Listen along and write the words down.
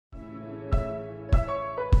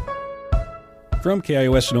From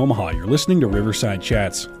KIOS in Omaha, you're listening to Riverside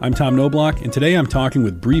Chats. I'm Tom Knobloch, and today I'm talking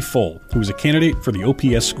with Bree Full, who is a candidate for the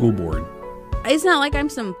OPS school board. It's not like I'm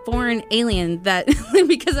some foreign alien that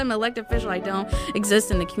because I'm an elected official, I don't exist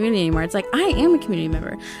in the community anymore. It's like I am a community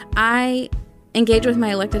member. I engage with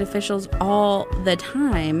my elected officials all the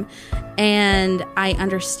time, and I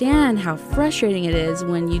understand how frustrating it is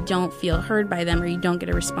when you don't feel heard by them or you don't get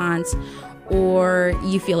a response, or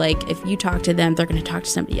you feel like if you talk to them, they're going to talk to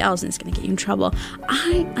somebody else and it's going to get you in trouble.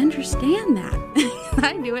 I understand that.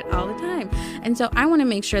 I do it all the time. And so I want to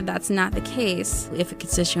make sure that's not the case if a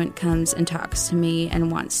constituent comes and talks to me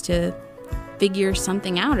and wants to figure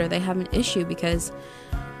something out or they have an issue, because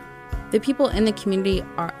the people in the community,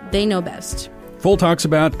 they know best. Full talks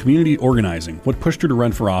about community organizing, what pushed her to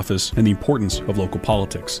run for office, and the importance of local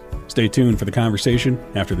politics. Stay tuned for the conversation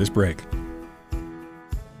after this break.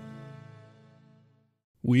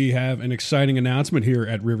 We have an exciting announcement here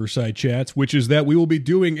at Riverside Chats, which is that we will be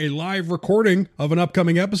doing a live recording of an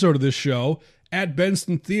upcoming episode of this show at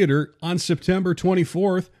Benston Theater on September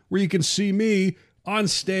 24th, where you can see me on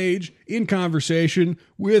stage in conversation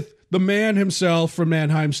with the man himself from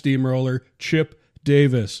Mannheim Steamroller, Chip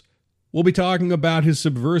Davis. We'll be talking about his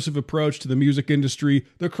subversive approach to the music industry,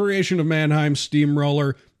 the creation of Mannheim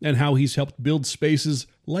Steamroller, and how he's helped build spaces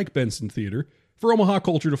like Benston Theater for Omaha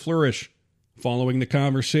culture to flourish. Following the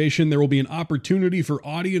conversation, there will be an opportunity for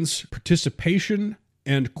audience participation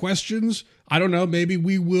and questions. I don't know, maybe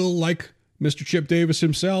we will, like Mr. Chip Davis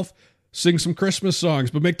himself, sing some Christmas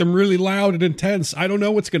songs, but make them really loud and intense. I don't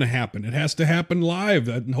know what's going to happen. It has to happen live,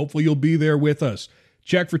 and hopefully you'll be there with us.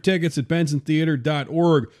 Check for tickets at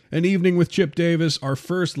bensontheater.org. An evening with Chip Davis, our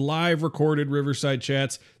first live recorded Riverside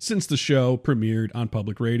Chats since the show premiered on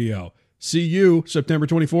public radio. See you September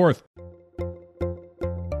 24th.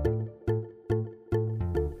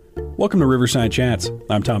 Welcome to Riverside Chats.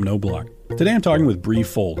 I'm Tom Knobloch. Today I'm talking with Bree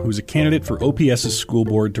Full, who's a candidate for OPS's school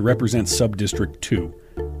board to represent Subdistrict 2.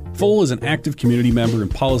 Full is an active community member and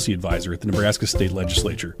policy advisor at the Nebraska State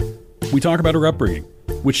Legislature. We talk about her upbringing,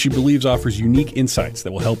 which she believes offers unique insights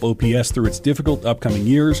that will help OPS through its difficult upcoming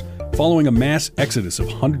years, following a mass exodus of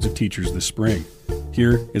hundreds of teachers this spring.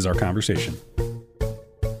 Here is our conversation.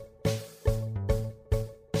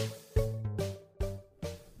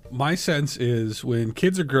 My sense is when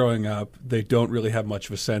kids are growing up, they don't really have much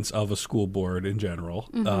of a sense of a school board in general.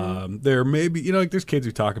 Mm-hmm. There may be, there's kids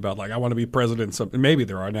who talk about, I want to be president. Something. Maybe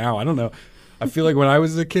there are now. I don't know. I feel like when I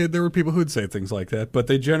was a kid, there were people who'd say things like that, but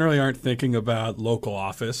they generally aren't thinking about local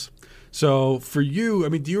office. So for you,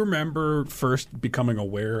 do you remember first becoming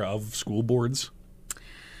aware of school boards?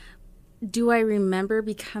 Do I remember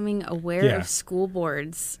becoming aware of school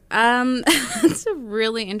boards? That's a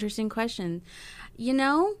really interesting question.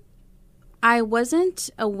 I wasn't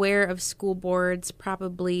aware of school boards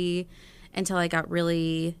probably until I got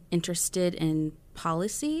really interested in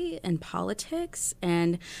policy and politics,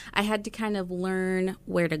 and I had to kind of learn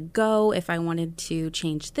where to go if I wanted to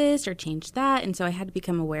change this or change that, and so I had to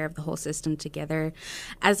become aware of the whole system together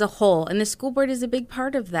as a whole, and the school board is a big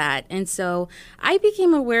part of that. And so I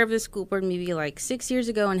became aware of the school board maybe 6 years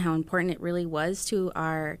ago and how important it really was to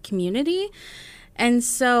our community. And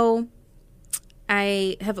so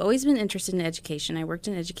I have always been interested in education. I worked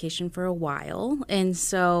in education for a while, and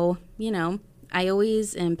so, I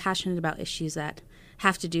always am passionate about issues that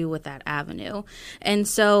have to do with that avenue. And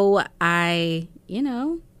so I,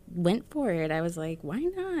 went for it. I was like, why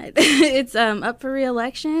not? It's up for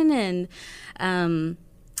re-election, and,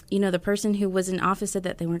 the person who was in office said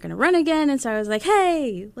that they weren't going to run again, and so I was like,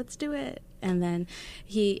 hey, let's do it. And then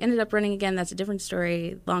he ended up running again. That's a different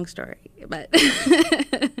story, long story. But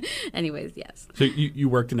anyways, yes. So you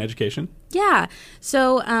worked in education? Yeah.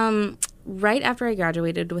 So right after I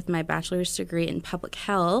graduated with my bachelor's degree in public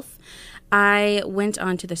health, I went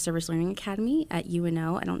on to the Service Learning Academy at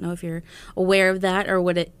UNO. I don't know if you're aware of that or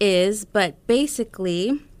what it is, but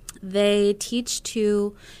basically they teach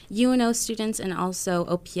to UNO students and also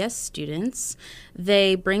OPS students.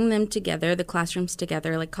 They bring them together, the classrooms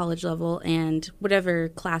together, like college level and whatever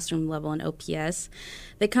classroom level in OPS.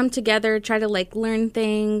 They come together, try to learn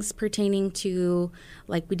things pertaining to,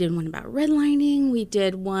 we did one about redlining. We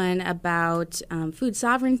did one about food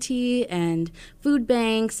sovereignty and food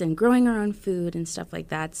banks and growing our own food and stuff like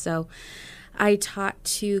that. So I taught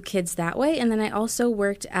to kids that way. And then I also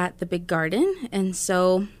worked at the Big Garden. And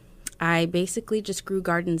so I basically just grew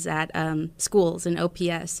gardens at schools in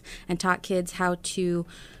OPS and taught kids how to,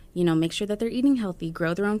 make sure that they're eating healthy,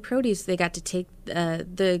 grow their own produce. They got to take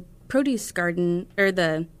the produce garden or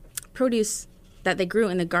the produce that they grew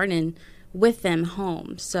in the garden with them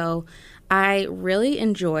home. So I really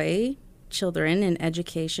enjoy children in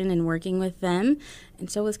education and working with them. And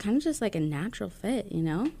so it was kind of just like a natural fit, you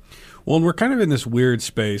know? Well, and we're kind of in this weird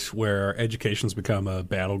space where education's become a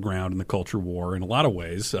battleground in the culture war in a lot of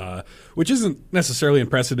ways, which isn't necessarily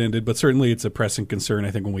unprecedented, but certainly it's a pressing concern,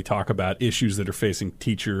 I think, when we talk about issues that are facing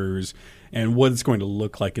teachers and what it's going to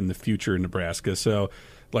look like in the future in Nebraska. So,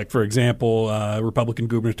 like, for example, Republican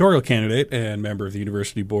gubernatorial candidate and member of the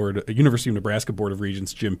University of Nebraska Board of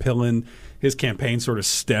Regents, Jim Pillen, his campaign sort of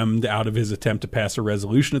stemmed out of his attempt to pass a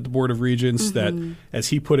resolution at the Board of Regents that, as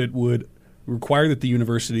he put it, would require that the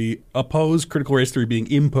university oppose critical race theory being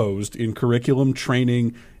imposed in curriculum,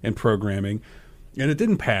 training, and programming. And it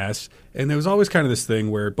didn't pass. And there was always kind of this thing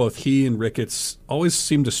where both he and Ricketts always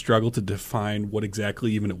seemed to struggle to define what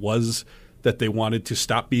exactly even it was that they wanted to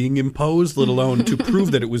stop being imposed, let alone to prove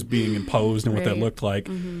that it was being imposed and what that looked like.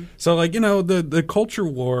 So, like, you know, the culture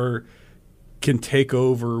war can take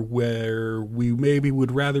over where we maybe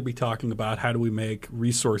would rather be talking about how do we make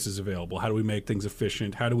resources available, how do we make things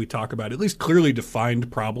efficient, how do we talk about at least clearly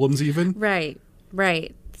defined problems even. Right.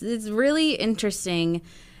 It's really interesting.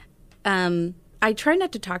 I try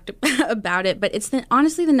not to talk about it, but it's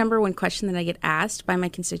honestly the number one question that I get asked by my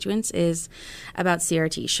constituents is about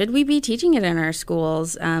CRT. Should we be teaching it in our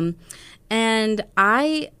schools? And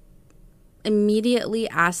I immediately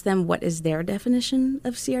ask them what is their definition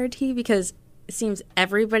of CRT, because it seems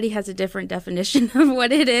everybody has a different definition of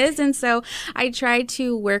what it is. And so I try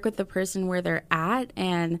to work with the person where they're at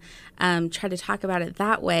and try to talk about it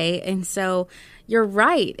that way. And so you're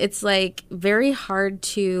right. It's like very hard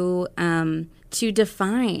to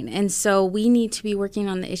define. And so we need to be working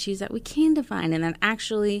on the issues that we can define and that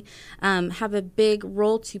actually have a big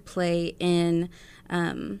role to play in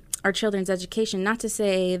our children's education. Not to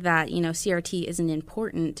say that, you know, CRT isn't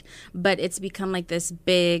important, but it's become like this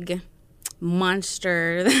big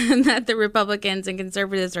monster that the Republicans and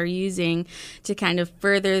conservatives are using to kind of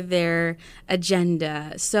further their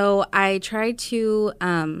agenda. So I try to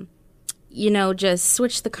just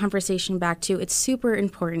switch the conversation back to it's super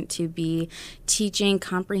important to be teaching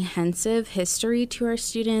comprehensive history to our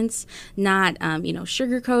students, not,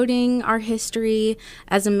 sugarcoating our history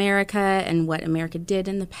as America and what America did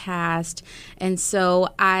in the past. And so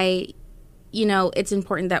it's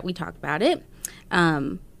important that we talk about it,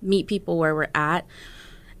 meet people where we're at,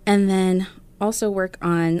 and then also work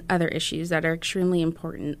on other issues that are extremely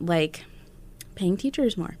important, like paying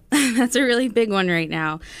teachers more. That's a really big one right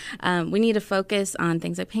now. We need to focus on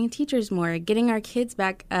things like paying teachers more, getting our kids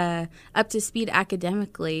back up to speed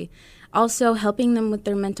academically, also helping them with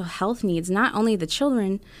their mental health needs, not only the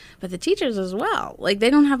children, but the teachers as well. Like, they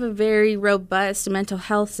don't have a very robust mental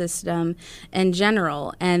health system in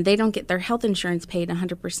general, and they don't get their health insurance paid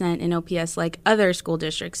 100% in OPS like other school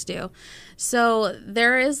districts do. So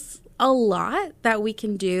there is a lot that we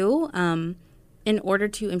can do in order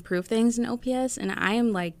to improve things in OPS, and I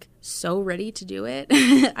am like so ready to do it.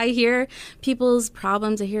 I hear people's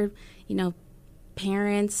problems. I hear,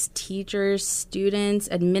 parents, teachers, students,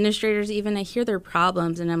 administrators even. I hear their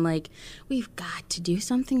problems, and I'm like, we've got to do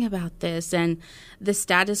something about this. And the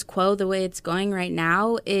status quo, the way it's going right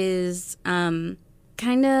now, is kind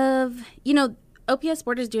of, OPS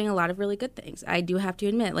board is doing a lot of really good things. I do have to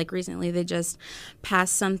admit, like recently they just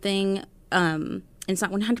passed something. It's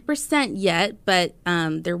not 100% yet, but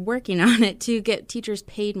they're working on it to get teachers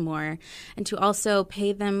paid more and to also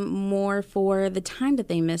pay them more for the time that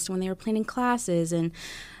they missed when they were planning classes, and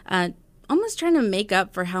almost trying to make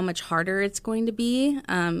up for how much harder it's going to be,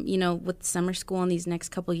 with summer school in these next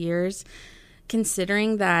couple years,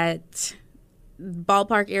 considering that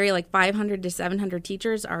ballpark area like 500 to 700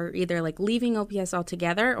 teachers are either like leaving OPS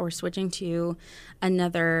altogether or switching to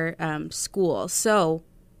another school. So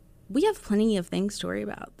we have plenty of things to worry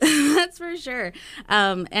about. That's for sure.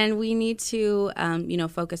 And we need to,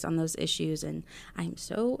 focus on those issues. And I'm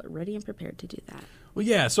so ready and prepared to do that. Well,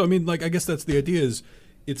 yeah. So, I guess that's the idea is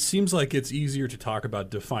it seems like it's easier to talk about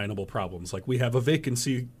definable problems. Like, we have a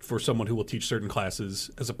vacancy for someone who will teach certain classes,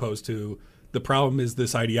 as opposed to the problem is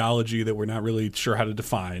this ideology that we're not really sure how to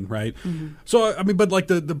define, right? Mm-hmm. So, but like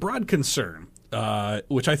the broad concern,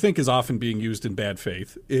 which I think is often being used in bad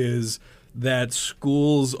faith, is that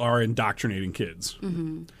schools are indoctrinating kids.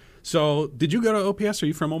 Mm-hmm. So did you go to OPS? Are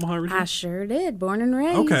you from Omaha originally? I sure did. Born and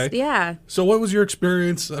raised. Okay. Yeah. So what was your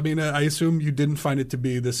experience? I assume you didn't find it to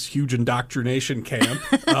be this huge indoctrination camp.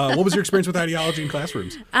 What was your experience with ideology in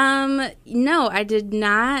classrooms? No, I did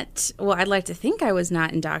not. Well, I'd like to think I was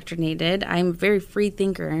not indoctrinated. I'm a very free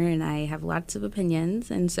thinker, and I have lots of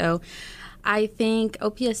opinions. And so I think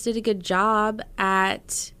OPS did a good job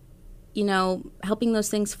at helping those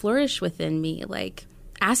things flourish within me. Like,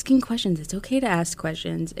 asking questions. It's okay to ask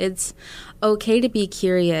questions. It's okay to be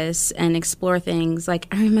curious and explore things. Like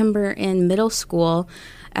I remember in middle school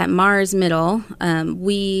at Mars Middle,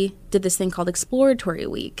 we did this thing called Exploratory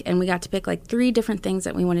Week, and we got to pick like 3 different things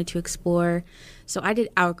that we wanted to explore. So I did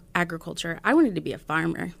agriculture. I wanted to be a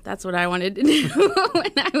farmer. That's what I wanted to do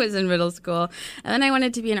when I was in middle school. And then I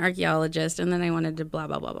wanted to be an archaeologist, and then I wanted to blah,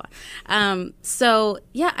 blah, blah, blah. So,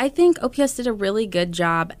 yeah, I think OPS did a really good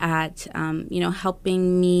job at,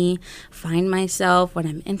 helping me find myself, what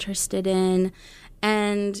I'm interested in.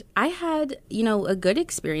 And I had, a good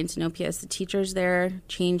experience in OPS. The teachers there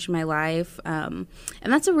changed my life. And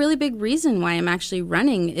that's a really big reason why I'm actually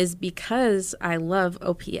running is because I love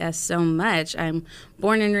OPS so much. I'm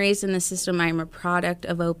born and raised in the system. I'm a product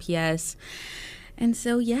of OPS. And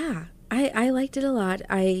so, yeah, I liked it a lot.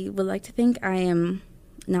 I would like to think I am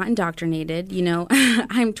not indoctrinated.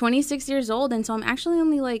 I'm 26 years old, and so I'm actually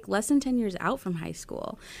only like less than 10 years out from high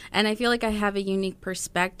school. And I feel like I have a unique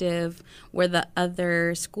perspective where the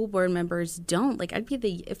other school board members don't. Like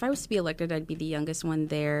if I was to be elected, I'd be the youngest one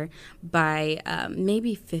there by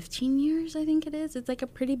maybe 15 years, I think it is. It's like a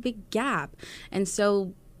pretty big gap. And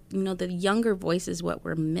so the younger voice is what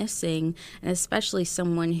we're missing, and especially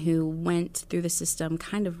someone who went through the system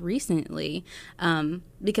kind of recently,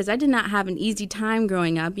 because I did not have an easy time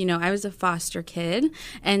growing up. I was a foster kid,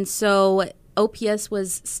 and so OPS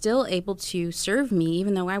was still able to serve me,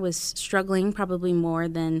 even though I was struggling probably more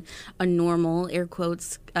than a normal, air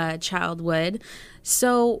quotes, child would.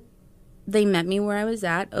 So they met me where I was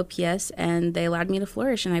at, OPS, and they allowed me to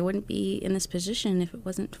flourish, and I wouldn't be in this position if it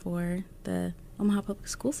wasn't for the Omaha Public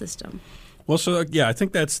School System. Well, so yeah, I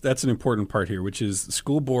think that's an important part here, which is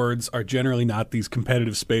school boards are generally not these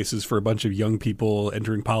competitive spaces for a bunch of young people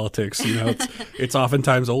entering politics. It's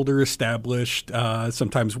oftentimes older, established,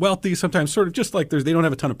 sometimes wealthy, sometimes sort of just like they don't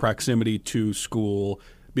have a ton of proximity to school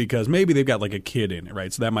because maybe they've got like a kid in it,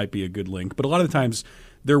 right? So that might be a good link. But a lot of the times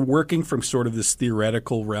they're working from sort of this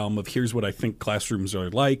theoretical realm of here's what I think classrooms are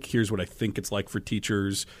like, here's what I think it's like for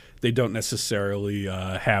teachers. They don't necessarily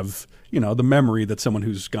have the memory that someone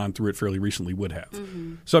who's gone through it fairly recently would have.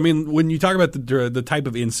 Mm-hmm. So, I mean, when you talk about the type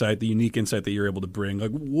of insight, the unique insight that you're able to bring,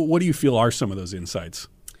 like what do you feel are some of those insights?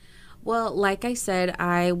 Well, like I said,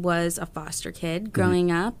 I was a foster kid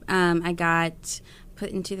growing up. I got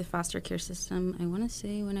put into the foster care system, I want to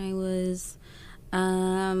say when I was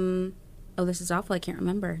this is awful, I can't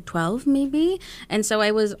remember, 12 maybe? And so I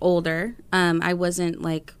was older. I wasn't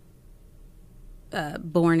like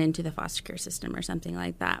born into the foster care system or something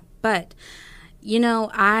like that. But,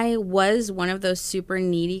 I was one of those super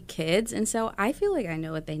needy kids. And so I feel like I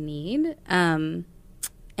know what they need. And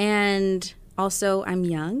also I'm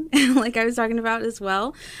young, like I was talking about as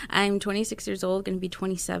well. I'm 26 years old, going to be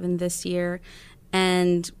 27 this year.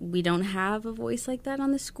 And we don't have a voice like that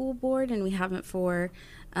on the school board, and we haven't for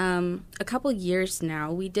a couple years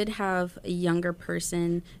now. We did have a younger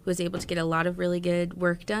person who was able to get a lot of really good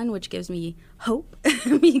work done, which gives me hope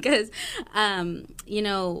because,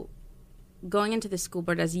 going into the school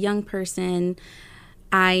board as a young person,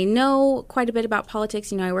 I know quite a bit about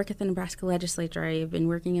politics. I work at the Nebraska legislature. I've been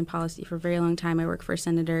working in policy for a very long time. I work for a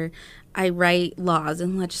senator. I write laws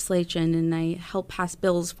and legislation, and I help pass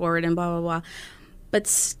bills forward and blah, blah, blah. But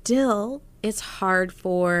still, it's hard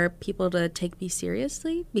for people to take me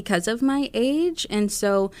seriously because of my age. And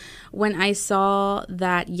so when I saw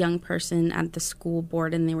that young person at the school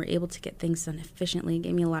board and they were able to get things done efficiently, it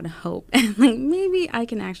gave me a lot of hope. And like, maybe I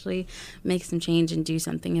can actually make some change and do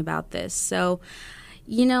something about this. So,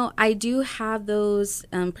 I do have those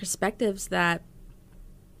perspectives that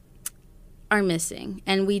are missing.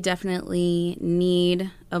 And we definitely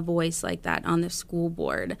need a voice like that on the school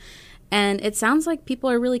board. And it sounds like people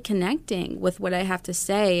are really connecting with what I have to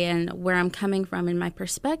say and where I'm coming from in my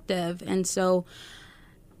perspective. And so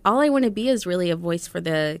all I want to be is really a voice for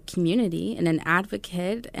the community and an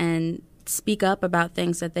advocate and speak up about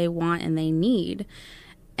things that they want and they need.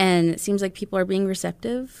 And it seems like people are being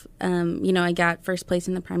receptive. I got first place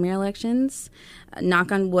in the primary elections.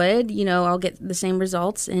 Knock on wood, I'll get the same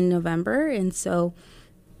results in November. And so,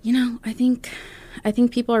 I think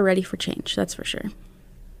people are ready for change. That's for sure.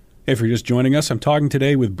 Hey, if you're just joining us, I'm talking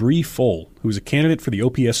today with Bree Foll, who is a candidate for the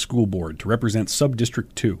OPS School Board to represent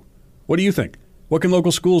Subdistrict 2. What do you think? What can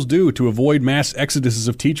local schools do to avoid mass exoduses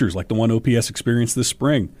of teachers like the one OPS experienced this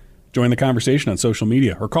spring? Join the conversation on social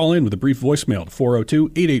media or call in with a brief voicemail to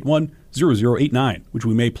 402-881-0089, which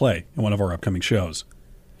we may play in one of our upcoming shows.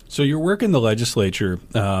 So your work in the legislature,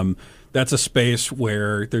 that's a space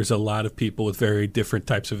where there's a lot of people with very different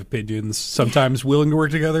types of opinions, sometimes willing to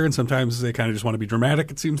work together and sometimes they kind of just want to be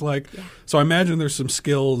dramatic, it seems like. Yeah. So I imagine there's some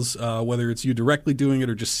skills, whether it's you directly doing it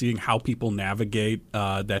or just seeing how people navigate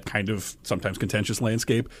that kind of sometimes contentious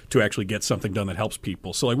landscape to actually get something done that helps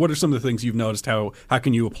people. So like, what are some of the things you've noticed? How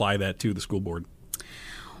can you apply that to the school board?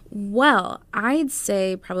 Well, I'd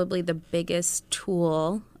say probably the biggest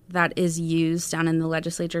tool that is used down in the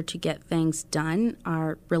legislature to get things done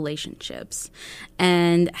are relationships,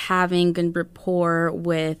 and having good rapport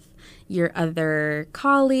with your other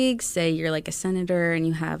colleagues. Say you're like a senator and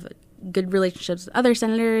you have good relationships with other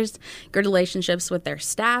senators, good relationships with their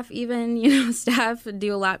staff even. Staff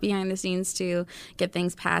do a lot behind the scenes to get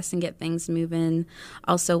things passed and get things moving.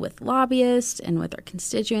 Also with lobbyists and with our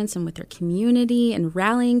constituents and with our community and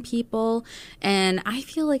rallying people. And I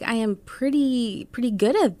feel like I am pretty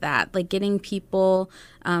good at that, like getting people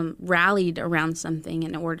rallied around something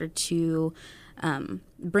in order to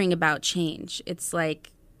bring about change. It's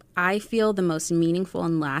like I feel the most meaningful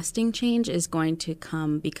and lasting change is going to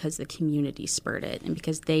come because the community spurred it and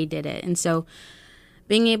because they did it. And so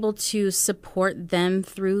being able to support them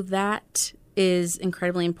through that is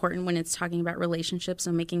incredibly important when it's talking about relationships.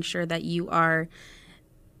 So making sure that you are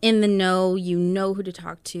in the know, you know who to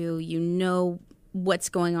talk to, you know what's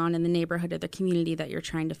going on in the neighborhood or the community that you're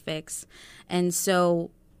trying to fix. And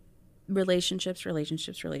so relationships.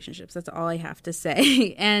 That's all I have to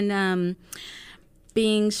say. And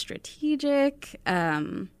being strategic,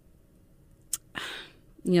 the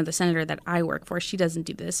senator that I work for, she doesn't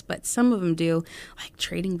do this, but some of them do, like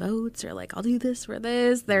trading votes or like, I'll do this for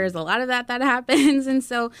this. There's a lot of that happens. And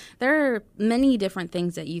so there are many different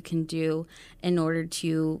things that you can do in order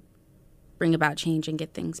to bring about change and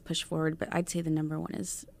get things pushed forward. But I'd say the number one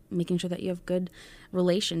is making sure that you have good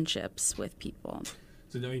relationships with people.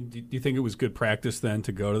 So, do you think it was good practice then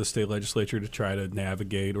to go to the state legislature to try to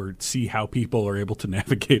navigate or see how people are able to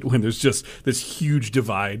navigate when there's just this huge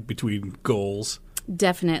divide between goals?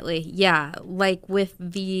 Definitely. Yeah. Like with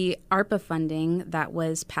the ARPA funding that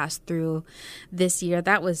was passed through this year,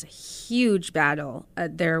 that was a huge battle.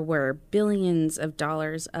 There were billions of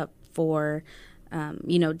dollars up for,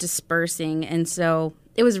 dispersing. And so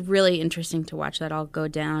it was really interesting to watch that all go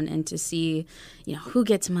down and to see, who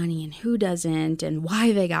gets money and who doesn't and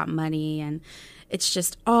why they got money. And it's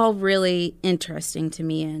just all really interesting to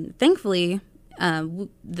me. And thankfully,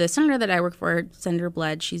 the senator that I work for, Senator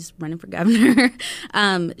Blood, she's running for governor.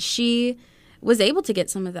 She was able to get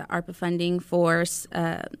some of the ARPA funding for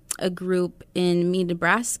a group in Mead,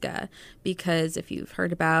 Nebraska, because if you've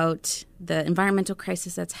heard about the environmental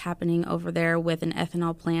crisis that's happening over there with an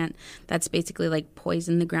ethanol plant that's basically like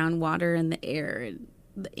poisoned the groundwater and the air and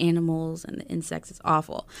the animals and the insects, it's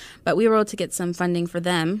awful. But we were able to get some funding for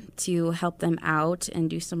them to help them out and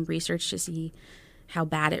do some research to see how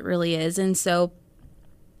bad it really is. And so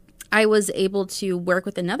I was able to work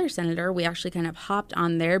with another senator. We actually kind of hopped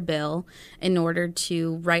on their bill in order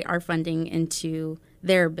to write our funding into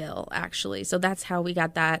their bill, actually. So that's how we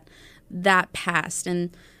got that passed.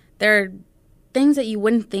 And there are things that you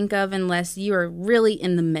wouldn't think of unless you are really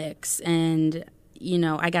in the mix. And,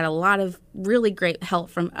 I got a lot of really great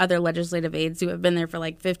help from other legislative aides who have been there for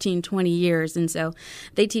like 15, 20 years. And so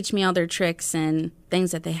they teach me all their tricks and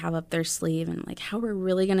things that they have up their sleeve and like how we're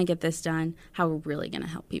really going to get this done, how we're really going to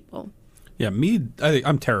help people. Yeah,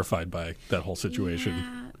 I'm terrified by that whole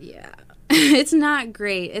situation. Yeah. It's not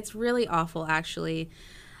great. It's really awful, actually.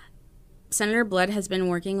 Senator Blood has been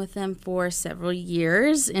working with them for several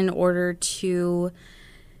years in order to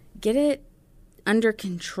get it under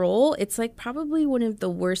control. It's like probably one of the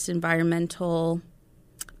worst environmental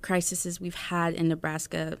crises we've had in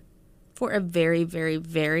Nebraska for a very, very,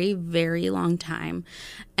 very, very long time.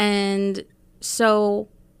 And so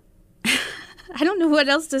I don't know what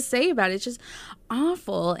else to say about it. It's just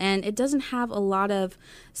awful. And it doesn't have a lot of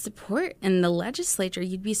support in the legislature.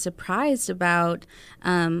 You'd be surprised about,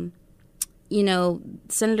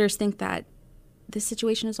 senators think that this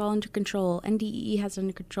situation is all under control. NDEE has it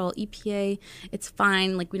under control. EPA, it's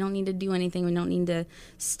fine. Like, we don't need to do anything. We don't need to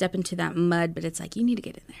step into that mud. But it's like, you need to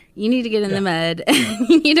get in there. You need to get in the mud.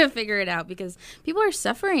 You need to figure it out because people are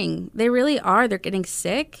suffering. They really are. They're getting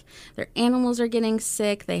sick. Their animals are getting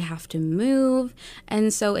sick. They have to move.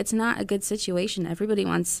 And so it's not a good situation. Everybody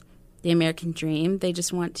wants the American dream. They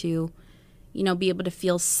just want to be able to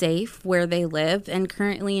feel safe where they live. And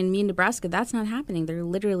currently in Mead, Nebraska, that's not happening. They're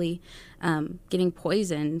literally getting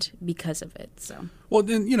poisoned because of it. So, well,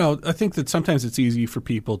 then, I think that sometimes it's easy for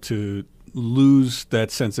people to lose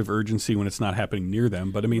that sense of urgency when it's not happening near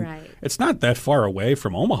them. But I mean, It's not that far away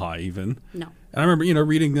from Omaha even. No. And I remember,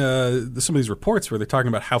 reading some of these reports where they're talking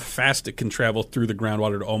about how fast it can travel through the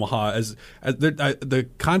groundwater to Omaha. As the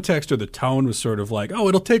context or the tone was sort of like, oh,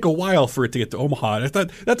 it'll take a while for it to get to Omaha. And I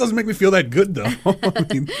thought, that doesn't make me feel that good, though. I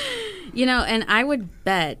mean, and I would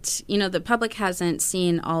bet, the public hasn't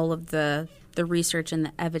seen all of the research and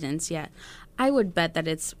the evidence yet. I would bet that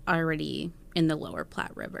it's already in the lower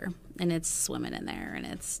Platte River and it's swimming in there and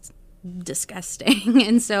it's disgusting.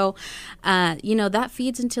 And so, that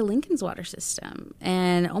feeds into Lincoln's water system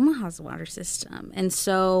and Omaha's water system. And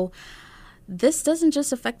so this doesn't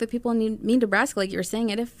just affect the people in Nebraska, like you were saying.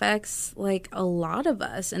 It affects like a lot of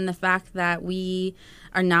us, and the fact that we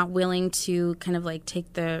are not willing to kind of like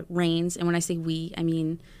take the reins. And when I say we, I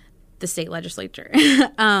mean the state legislature,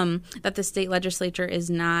 that the state legislature is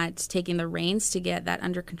not taking the reins to get that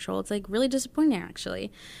under control. It's like really disappointing,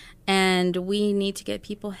 actually. And we need to get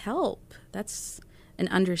people help. That's an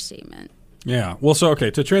understatement. Yeah. Well, so, okay,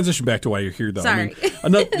 to transition back to why you're here, though. Sorry. I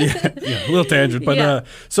mean, a little tangent. But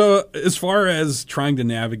so as far as trying to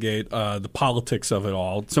navigate the politics of it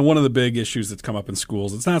all, so one of the big issues that's come up in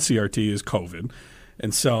schools, it's not CRT, is COVID.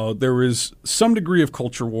 And so there was some degree of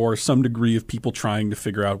culture war, some degree of people trying to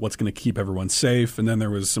figure out what's going to keep everyone safe. And then there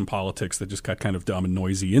was some politics that just got kind of dumb and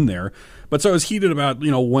noisy in there. But so I was heated about,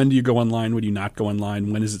 when do you go online? When do you not go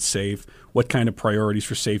online? When is it safe? What kind of priorities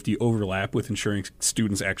for safety overlap with ensuring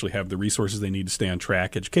students actually have the resources they need to stay on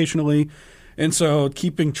track educationally? And so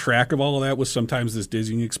keeping track of all of that was sometimes this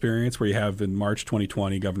dizzying experience where you have in March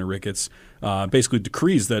 2020, Governor Ricketts basically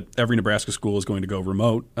decrees that every Nebraska school is going to go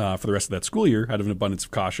remote for the rest of that school year out of an abundance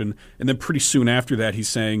of caution. And then pretty soon after that, he's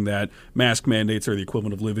saying that mask mandates are the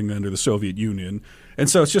equivalent of living under the Soviet Union. And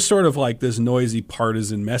so it's just sort of like this noisy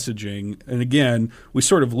partisan messaging. And again, we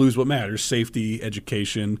sort of lose what matters: safety,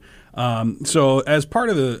 education. So as part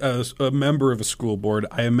of as a member of a school board,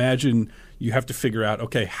 I imagine you have to figure out,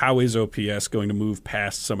 okay, how is OPS going to move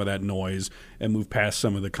past some of that noise and move past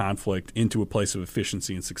some of the conflict into a place of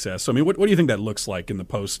efficiency and success? So, I mean, what do you think that looks like in the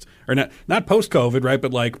post, or not post-COVID, right,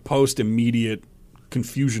 but like post-immediate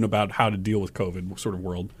confusion about how to deal with COVID sort of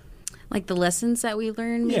world? Like the lessons that we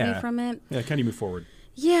learned maybe from it? Yeah, can you move forward?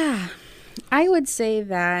 Yeah. I would say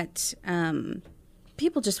that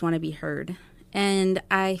people just want to be heard. And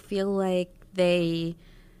I feel like they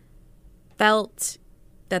felt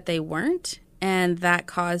that they weren't, and that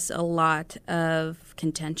caused a lot of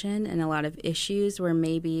contention and a lot of issues where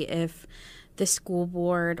maybe if the school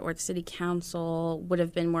board or the city council would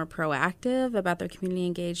have been more proactive about their community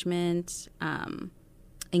engagement and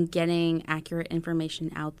getting accurate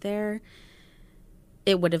information out there,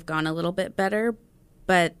 it would have gone a little bit better.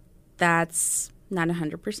 But that's not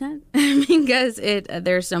 100% because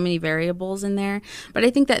there's so many variables in there. But I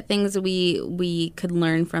think that things we could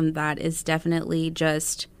learn from that is definitely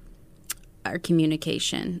just our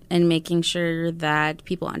communication and making sure that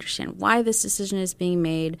people understand why this decision is being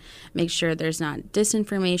made, make sure there's not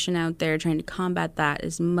disinformation out there, trying to combat that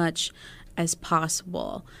as much as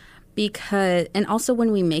possible. And also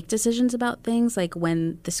when we make decisions about things, like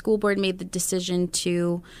when the school board made the decision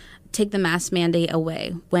to take the mask mandate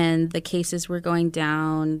away, when the cases were going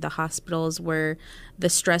down, the hospitals were, the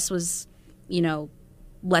stress was,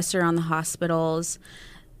 lesser on the hospitals.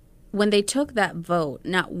 When they took that vote,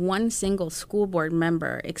 not one single school board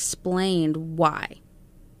member explained why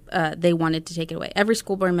they wanted to take it away. Every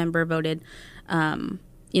school board member voted,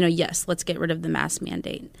 yes, let's get rid of the mask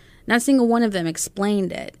mandate. Not a single one of them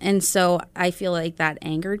explained it. And so I feel like that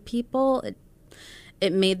angered people.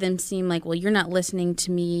 It made them seem like, well, you're not listening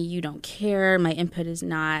to me, you don't care, my input is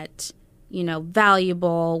not,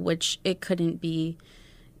 valuable, which it couldn't be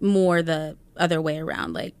more the other way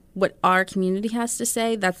around. Like, what our community has to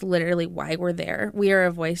say, that's literally why we're there. We are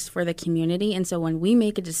a voice for the community. And so when we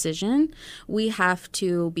make a decision, we have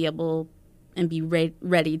to be able and be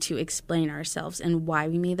ready to explain ourselves and why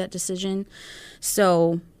we made that decision.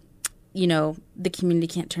 So, the community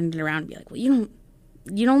can't turn it around and be like, well,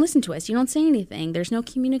 you don't listen to us. You don't say anything. There's no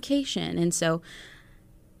communication. And so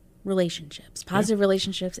relationships, positive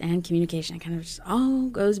relationships and communication, kind of just all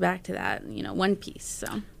goes back to that, one piece.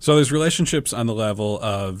 So there's relationships on the level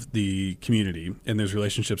of the community, and there's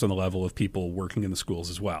relationships on the level of people working in the schools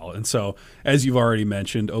as well. And so, as you've already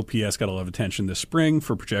mentioned, OPS got a lot of attention this spring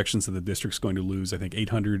for projections that the district's going to lose, I think,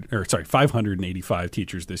 585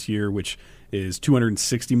 teachers this year, which is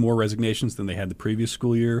 260 more resignations than they had the previous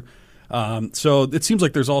school year. So it seems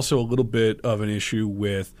like there's also a little bit of an issue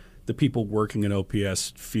with the people working in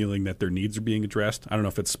OPS feeling that their needs are being addressed. I don't know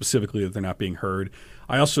if it's specifically that they're not being heard.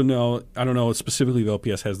 I don't know specifically if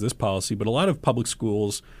OPS has this policy, but a lot of public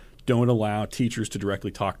schools don't allow teachers to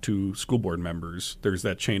directly talk to school board members. There's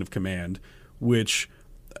that chain of command, which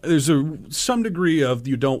there's some degree of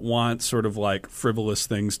you don't want sort of like frivolous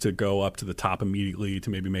things to go up to the top immediately to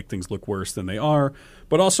maybe make things look worse than they are.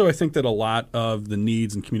 But also I think that a lot of the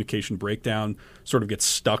needs and communication breakdown sort of gets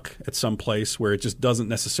stuck at some place where it just doesn't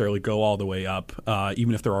necessarily go all the way up,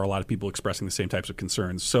 even if there are a lot of people expressing the same types of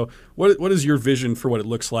concerns. So what is your vision for what it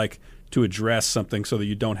looks like to address something so that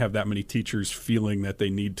you don't have that many teachers feeling that they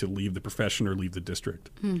need to leave the profession or leave the district?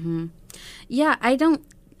 Mm-hmm. Yeah, I don't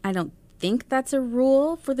think that's a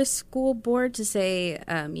rule for the school board to say,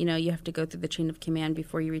 you have to go through the chain of command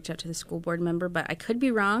before you reach out to the school board member, but I could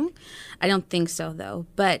be wrong. I don't think so, though.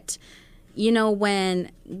 But,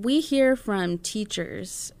 when we hear from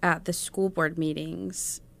teachers at the school board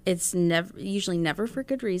meetings, it's usually never for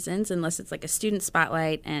good reasons, unless it's like a student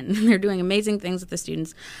spotlight and they're doing amazing things with the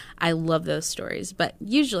students. I love those stories. But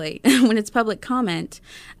usually when it's public comment,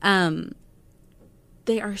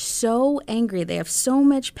 they are so angry. They have so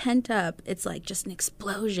much pent up. It's like just an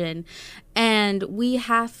explosion. And we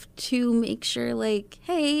have to make sure, like,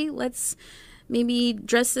 hey, let's maybe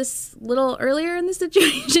dress this a little earlier in the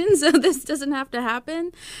situation so this doesn't have to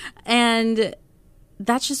happen. And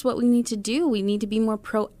that's just what we need to do. We need to be more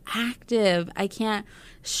proactive. I can't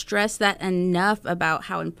stress that enough about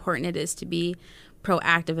how important it is to be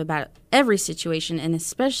proactive about every situation, and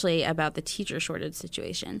especially about the teacher shortage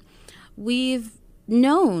situation. We've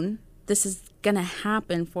known this is going to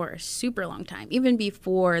happen for a super long time. Even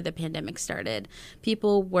before the pandemic started,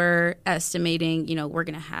 people were estimating, we're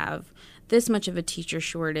going to have this much of a teacher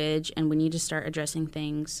shortage and we need to start addressing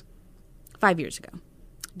things 5 years ago.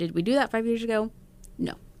 Did we do that 5 years ago?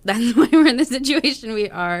 No. That's why we're in the situation we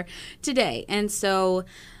are today. And so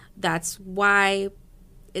that's why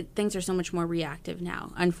things are so much more reactive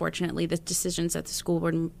now. Unfortunately, the decisions that the school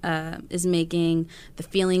board is making, the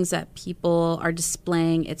feelings that people are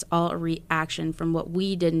displaying, it's all a reaction from what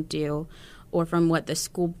we didn't do or from what the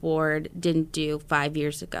school board didn't do 5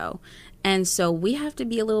 years ago. And so we have to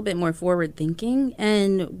be a little bit more forward thinking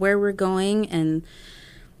and where we're going. And,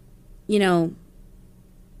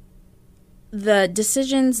 the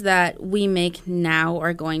decisions that we make now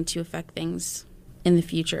are going to affect things in the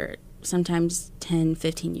future, sometimes 10,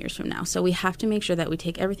 15 years from now. So we have to make sure that we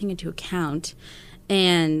take everything into account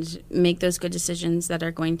and make those good decisions that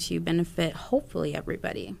are going to benefit, hopefully,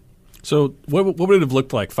 everybody. So what would it have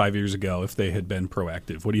looked like 5 years ago if they had been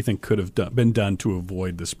proactive? What do you think could have been done to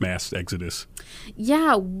avoid this mass exodus?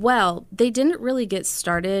 Yeah, well, they didn't really get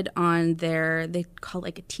started on they call it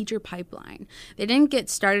like a teacher pipeline. They didn't get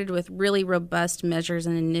started with really robust measures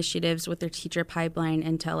and initiatives with their teacher pipeline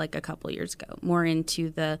until like a couple years ago, more into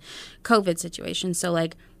the COVID situation. So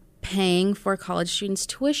like paying for college students'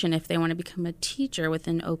 tuition if they want to become a teacher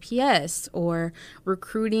within OPS, or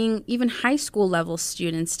recruiting even high school level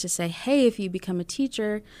students to say, hey, if you become a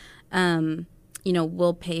teacher,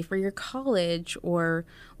 we'll pay for your college or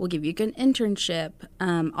we'll give you a good internship.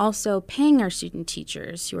 Also paying our student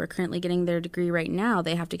teachers who are currently getting their degree right now,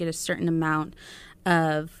 they have to get a certain amount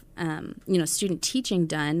of, student teaching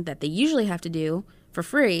done that they usually have to do for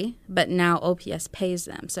free, but now OPS pays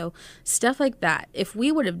them. So stuff like that. If we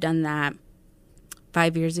would have done that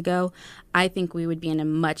 5 years ago, I think we would be in a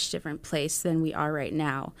much different place than we are right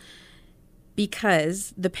now,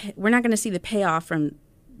 because we're not going to see the payoff from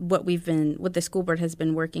what the school board has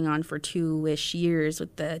been working on for 2-ish years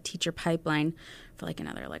with the teacher pipeline for like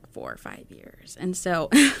another 4 or 5 years. And so,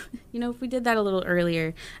 if we did that a little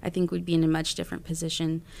earlier, I think we'd be in a much different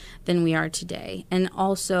position than we are today. And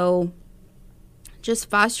also,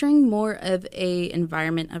 just fostering more of a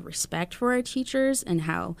environment of respect for our teachers and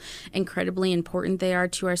how incredibly important they are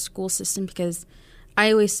to our school system, because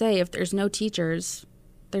I always say if there's no teachers,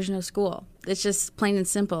 there's no school. It's just plain and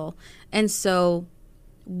simple. And so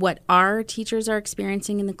what our teachers are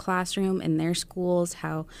experiencing in the classroom in their schools,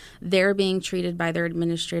 how they're being treated by their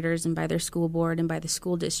administrators and by their school board and by the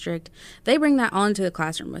school district, they bring that all into the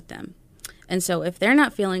classroom with them. And so if they're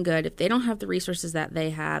not feeling good, if they don't have the resources that they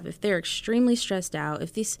have, if they're extremely stressed out,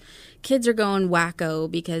 if these kids are going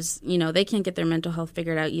wacko because, they can't get their mental health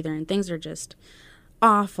figured out either and things are just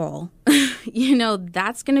awful,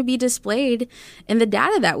 that's going to be displayed in the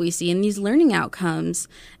data that we see in these learning outcomes.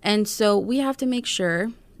 And so we have to make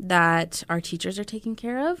sure that our teachers are taken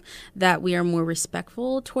care of, that we are more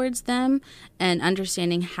respectful towards them, and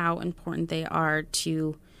understanding how important they are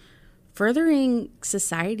to furthering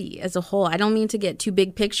society as a whole. I don't mean to get too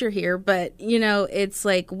big picture here, but, it's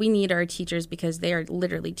like we need our teachers because they are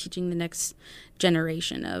literally teaching the next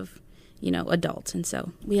generation of, adults. And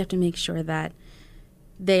so we have to make sure that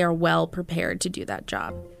they are well prepared to do that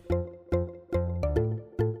job.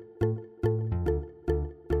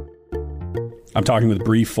 I'm talking with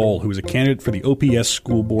Bree Full, who is a candidate for the OPS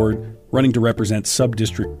School Board, running to represent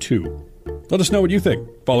Subdistrict 2. Let us know what you think.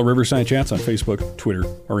 Follow Riverside Chats on Facebook, Twitter,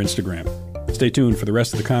 or Instagram. Stay tuned for the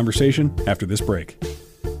rest of the conversation after this break.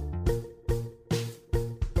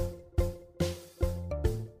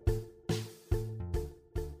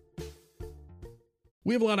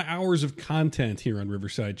 We have a lot of hours of content here on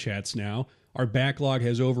Riverside Chats now. Our backlog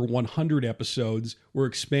has over 100 episodes. We're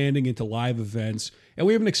expanding into live events, and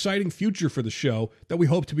we have an exciting future for the show that we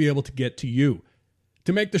hope to be able to get to you.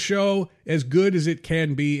 To make the show as good as it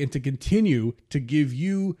can be and to continue to give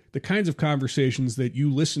you the kinds of conversations that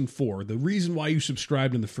you listen for, the reason why you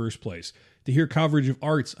subscribed in the first place, to hear coverage of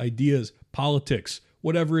arts, ideas, politics,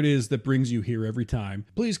 whatever it is that brings you here every time,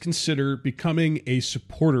 please consider becoming a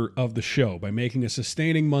supporter of the show by making a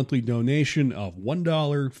sustaining monthly donation of $1,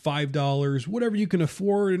 $5, whatever you can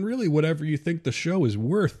afford, and really whatever you think the show is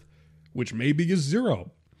worth, which maybe is zero,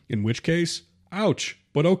 in which case, ouch,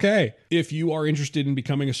 but okay. If you are interested in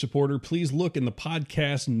becoming a supporter, please look in the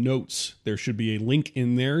podcast notes. There should be a link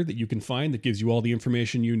in there that you can find that gives you all the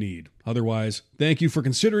information you need. Otherwise, thank you for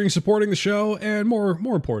considering supporting the show, and more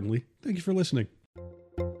importantly, thank you for listening.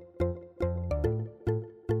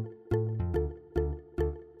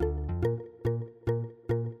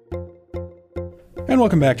 And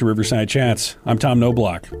welcome back to Riverside Chats. I'm Tom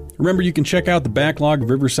Knobloch. Remember, you can check out the backlog of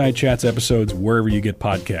Riverside Chats episodes wherever you get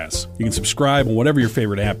podcasts. You can subscribe on whatever your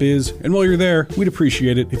favorite app is, and while you're there, we'd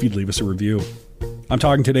appreciate it if you'd leave us a review. I'm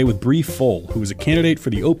talking today with Bree Full, who is a candidate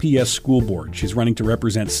for the OPS School Board. She's running to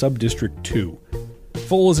represent Subdistrict 2.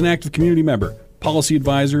 Full is an active community member, policy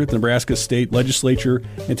advisor at the Nebraska State Legislature,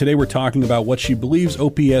 and today we're talking about what she believes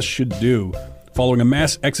OPS should do following a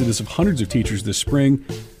mass exodus of hundreds of teachers this spring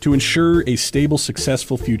to ensure a stable,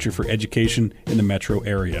 successful future for education in the metro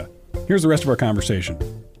area. Here's the rest of our conversation.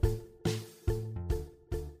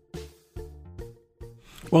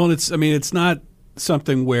 Well, it's not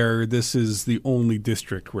something where this is the only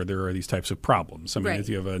district where there are these types of problems. I mean, Right.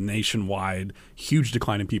 You have a nationwide huge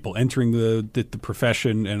decline in people entering the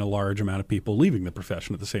profession and a large amount of people leaving the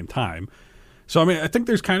profession at the same time. So, I think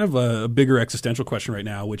there's kind of a bigger existential question right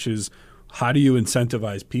now, which is, how do you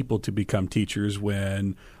incentivize people to become teachers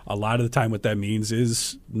when a lot of the time what that means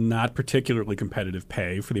is not particularly competitive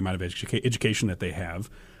pay for the amount of education that they have?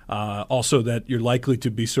 Also that you're likely to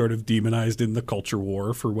be sort of demonized in the culture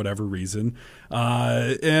war for whatever reason.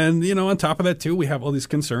 And, on top of that, too, we have all these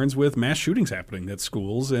concerns with mass shootings happening at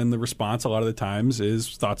schools, and the response a lot of the times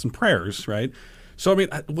is thoughts and prayers, right? So,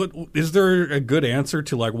 what is there a good answer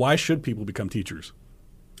to, why should people become teachers?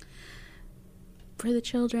 For the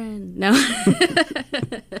children. No.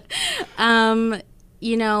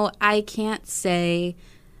 I can't say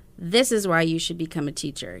this is why you should become a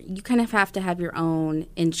teacher. You kind of have to have your own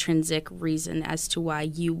intrinsic reason as to why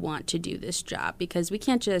you want to do this job, because we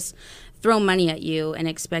can't just throw money at you and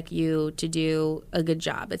expect you to do a good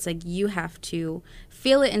job. It's like you have to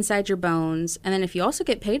feel it inside your bones. And then if you also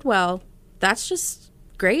get paid well, that's just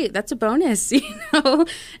great. That's a bonus,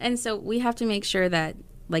 And so we have to make sure that,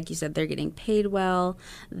 like you said, they're getting paid well,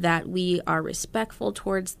 that we are respectful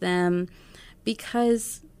towards them,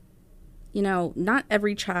 because, not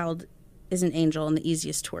every child is an angel and the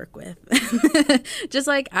easiest to work with. Just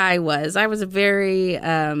like I was. I was a very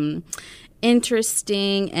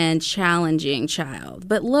interesting and challenging child.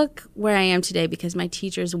 But look where I am today because my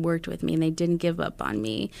teachers worked with me and they didn't give up on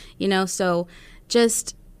me. So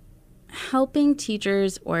just helping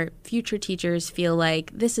teachers or future teachers feel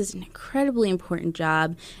like this is an incredibly important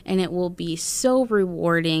job and it will be so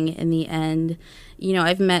rewarding in the end.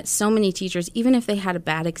 I've met so many teachers, even if they had a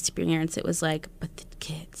bad experience, it was like, but the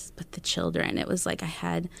kids, but the children. It was like I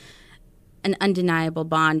had an undeniable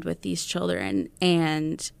bond with these children,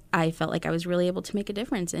 and I felt like I was really able to make a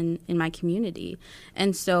difference in my community.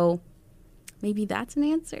 And so maybe that's an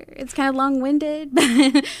answer. It's kind of long-winded,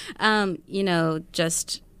 but,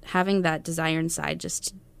 just having that desire inside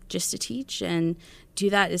just to teach and do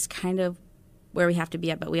that is kind of where we have to be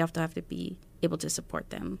at, but we have to be able to support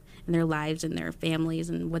them in their lives and their families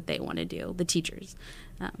and what they want to do, the teachers.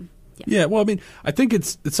 Yeah, well, I think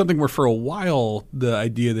it's something where for a while the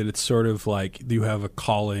idea that it's sort of like you have a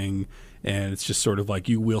calling and it's just sort of like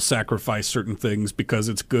you will sacrifice certain things because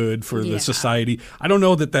it's good for the society. I don't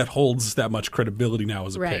know that holds that much credibility now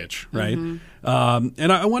as a pitch, right? Mm-hmm.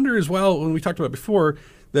 And I wonder as well, when we talked about before,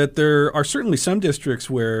 that there are certainly some districts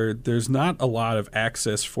where there's not a lot of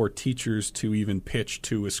access for teachers to even pitch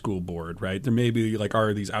to a school board, right? There may be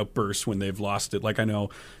are these outbursts when they've lost it. Like I know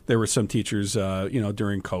there were some teachers,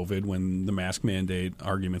 during COVID when the mask mandate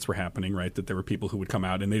arguments were happening, right? That there were people who would come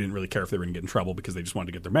out and they didn't really care if they were going to get in trouble because they just wanted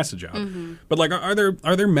to get their message out. Mm-hmm. But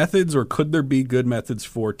are there methods, or could there be good methods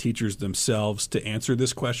for teachers themselves to answer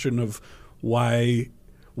this question of why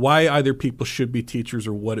either people should be teachers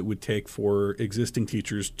or what it would take for existing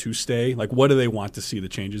teachers to stay? What do they want to see the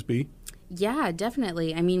changes be? Yeah,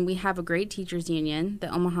 definitely. I mean, we have a great teachers union, the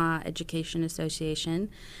Omaha Education Association,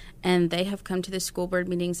 and they have come to the school board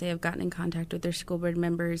meetings. They have gotten in contact with their school board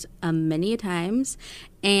members many times,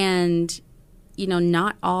 and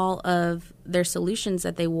not all of their solutions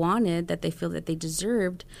that they wanted, that they feel that they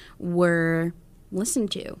deserved, were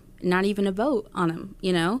listened to. Not even a vote on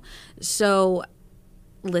them, So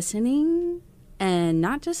listening, and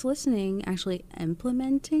not just listening, actually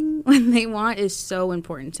implementing what they want is so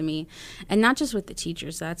important to me. And not just with the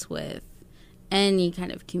teachers, that's with any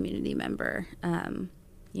kind of community member,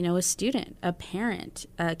 a student, a parent,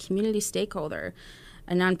 a community stakeholder,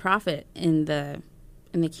 a nonprofit in the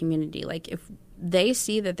community. If they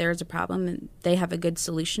see that there's a problem and they have a good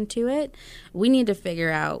solution to it, we need to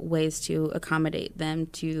figure out ways to accommodate them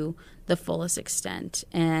to the fullest extent.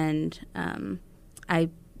 And I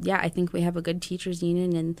think we have a good teachers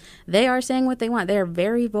union, and they are saying what they want. They are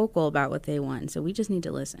very vocal about what they want, so we just need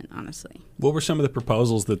to listen, honestly. What were some of the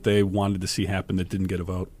proposals that they wanted to see happen that didn't get a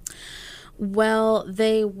vote? Well,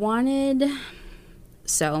 they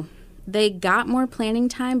got more planning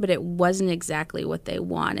time, but it wasn't exactly what they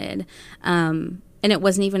wanted. And it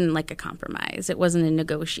wasn't even a compromise. It wasn't a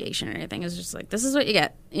negotiation or anything. It was just this is what you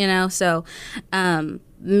get, So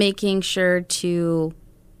making sure to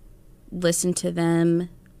listen to them,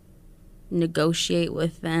 negotiate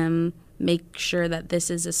with them, make sure that this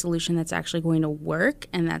is a solution that's actually going to work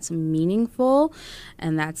and that's meaningful,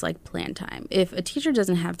 and that's plan time. If a teacher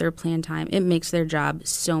doesn't have their plan time, it makes their job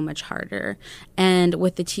so much harder. And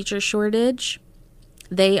with the teacher shortage,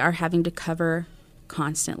 they are having to cover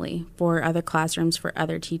constantly for other classrooms, for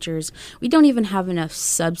other teachers. We don't even have enough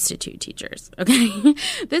substitute teachers, okay?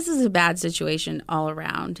 This is a bad situation all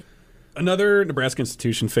around. Another Nebraska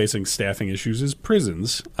institution facing staffing issues is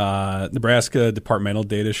prisons. Nebraska departmental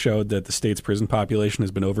data showed that the state's prison population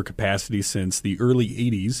has been over capacity since the early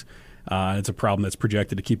 80s. It's a problem that's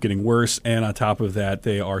projected to keep getting worse, and on top of that,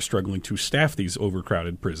 they are struggling to staff these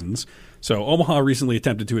overcrowded prisons. So Omaha recently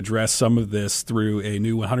attempted to address some of this through a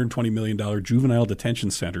new $120 million juvenile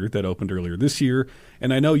detention center that opened earlier this year.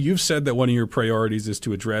 And I know you've said that one of your priorities is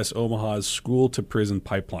to address Omaha's school-to-prison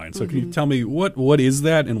pipeline. So Can you tell me what is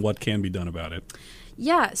that and what can be done about it?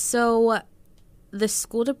 Yeah, so the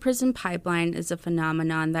school-to-prison pipeline is a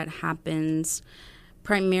phenomenon that happens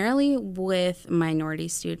primarily with minority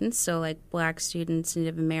students, so Black students,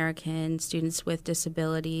 Native American students with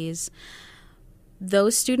disabilities.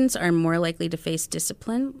 Those students are more likely to face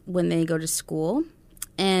discipline when they go to school.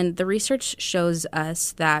 And the research shows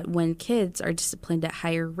us that when kids are disciplined at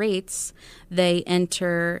higher rates, they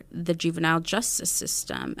enter the juvenile justice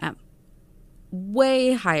system at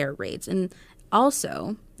way higher rates. And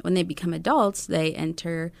also, when they become adults, they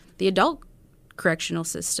enter the adult correctional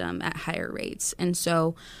system at higher rates. And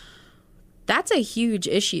so that's a huge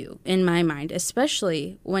issue in my mind,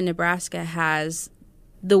 especially when Nebraska has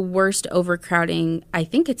the worst overcrowding. I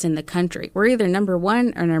think it's in the country. We're either number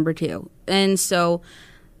 1 or number 2. And so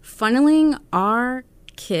funneling our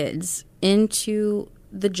kids into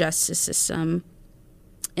the justice system,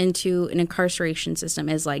 into an incarceration system,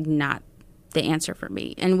 is not the answer for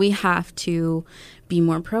me. And we have to be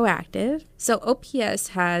more proactive. So OPS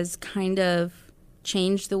has kind of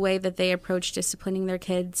changed the way that they approach disciplining their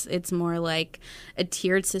kids. It's more like a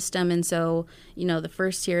tiered system. And so, the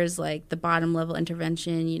first tier is the bottom level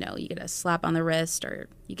intervention. You get a slap on the wrist or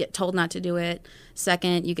you get told not to do it.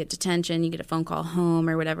 Second, you get detention, you get a phone call home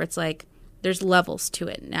or whatever. It's there's levels to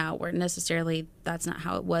it now, where necessarily that's not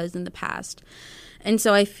how it was in the past. And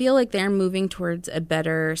so I feel they're moving towards a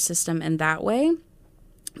better system in that way.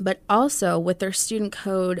 But also with their student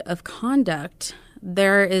code of conduct,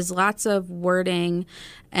 there is lots of wording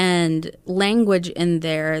and language in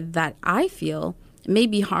there that I feel may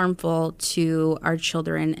be harmful to our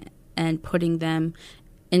children and putting them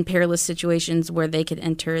in perilous situations where they could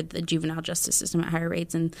enter the juvenile justice system at higher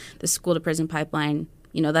rates. And the school to prison pipeline,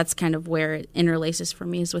 that's kind of where it interlaces for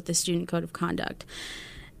me, is with the student code of conduct.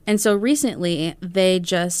 And so recently they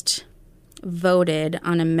just voted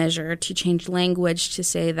on a measure to change language to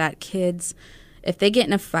say that kids, if they get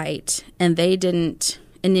in a fight and they didn't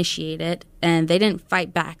initiate it, and they didn't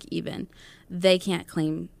fight back even, they can't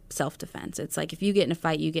claim self-defense. It's like if you get in a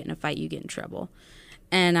fight, you get in trouble.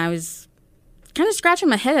 And I was kind of scratching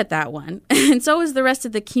my head at that one. And so was the rest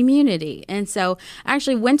of the community. And so I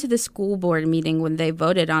actually went to the school board meeting when they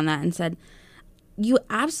voted on that and said, you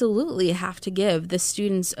absolutely have to give the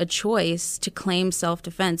students a choice to claim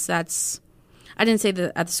self-defense. I didn't say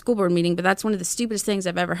that at the school board meeting, but that's one of the stupidest things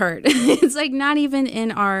I've ever heard. It's like not even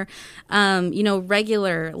in our,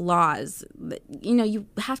 regular laws. You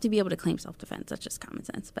have to be able to claim self-defense. That's just common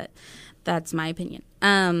sense, but that's my opinion.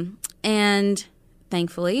 And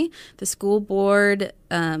thankfully, the school board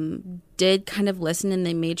did kind of listen, and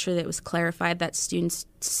they made sure that it was clarified that students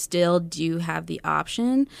still do have the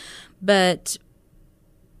option. But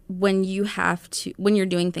when you're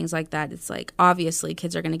doing things like that, it's like obviously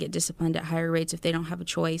kids are going to get disciplined at higher rates if they don't have a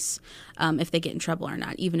choice, if they get in trouble or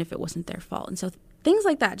not, even if it wasn't their fault. And so things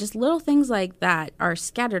like that, just little things like that, are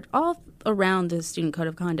scattered all around the student code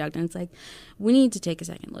of conduct. And it's like we need to take a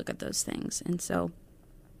second look at those things. And so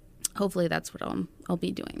hopefully that's what I'll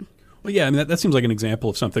be doing. Well, yeah, I mean, that seems like an example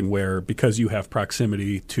of something where because you have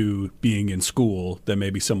proximity to being in school that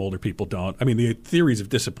maybe some older people don't. I mean, the theories of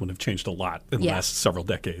discipline have changed a lot in the last several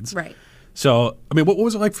decades. Right. So, I mean, what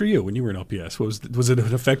was it like for you when you were in OPS? Was it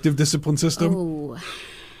an effective discipline system? Oh.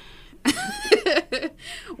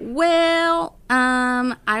 Well,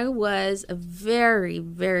 I was a very,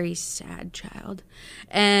 very sad child,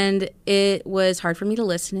 and it was hard for me to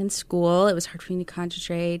listen in school. It was hard for me to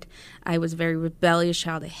concentrate. I was a very rebellious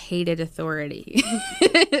child. I hated authority,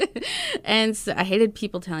 and so I hated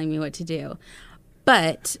people telling me what to do.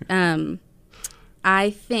 But I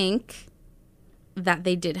think that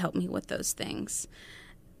they did help me with those things.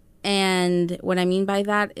 And what I mean by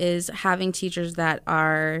that is having teachers that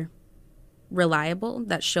are reliable,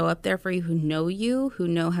 that show up there for you, who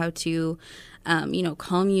know how to,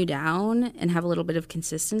 calm you down and have a little bit of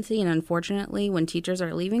consistency. And unfortunately, when teachers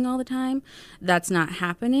are leaving all the time, that's not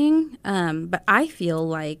happening. But I feel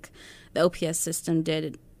like the OPS system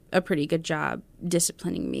did a pretty good job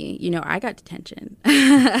disciplining me. I got detention.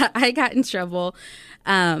 I got in trouble.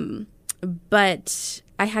 But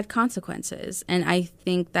I had consequences, and I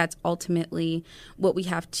think that's ultimately what we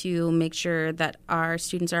have to make sure that our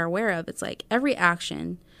students are aware of. It's like every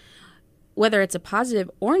action, whether it's a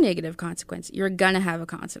positive or negative consequence, you're going to have a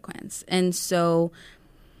consequence. And so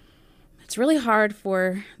it's really hard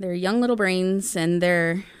for their young little brains and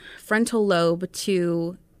their frontal lobe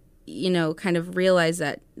to kind of realize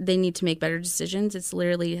that they need to make better decisions. It's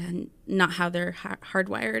literally not how they're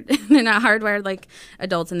hardwired. They're not hardwired like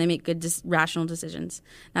adults, and they make good, rational decisions.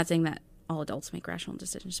 Not saying that all adults make rational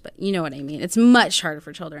decisions, but you know what I mean. It's much harder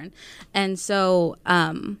for children. And so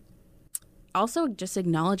also just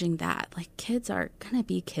acknowledging that, like, kids are going to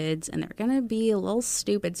be kids, and they're going to be a little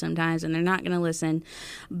stupid sometimes, and they're not going to listen.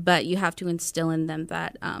 But you have to instill in them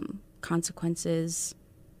that consequences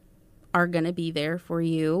are going to be there for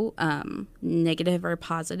you, negative or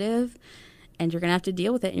positive, and you're going to have to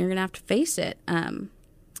deal with it, and you're going to have to face it. And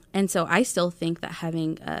so I still think that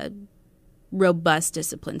having a robust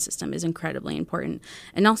discipline system is incredibly important,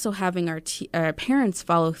 and also having our parents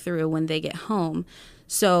follow through when they get home.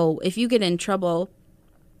 So if you get in trouble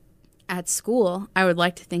at school, I would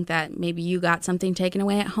like to think that maybe you got something taken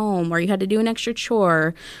away at home, or you had to do an extra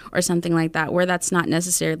chore or something like that, where that's not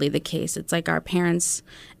necessarily the case. It's like our parents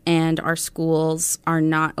and our schools are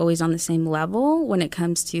not always on the same level when it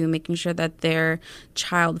comes to making sure that their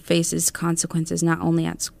child faces consequences not only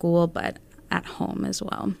at school but at home as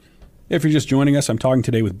well. If you're just joining us, I'm talking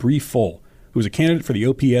today with Bree Full, who's a candidate for the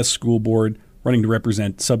OPS school board running to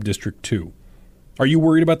represent Subdistrict 2. Are you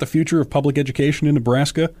worried about the future of public education in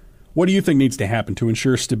Nebraska? What do you think needs to happen to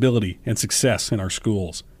ensure stability and success in our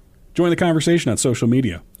schools? Join the conversation on social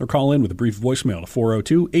media or call in with a brief voicemail to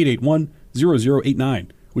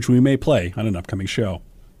 402-881-0089, which we may play on an upcoming show.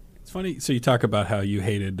 It's funny. So you talk about how you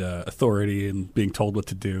hated authority and being told what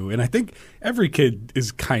to do. And I think every kid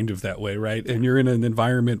is kind of that way, right? And you're in an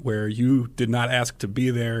environment where you did not ask to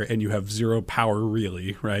be there and you have zero power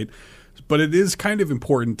really, right? But it is kind of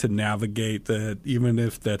important to navigate that, even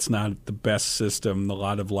if that's not the best system, a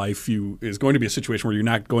lot of life is going to be a situation where you're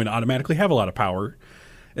not going to automatically have a lot of power.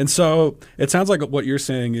 And so it sounds like what you're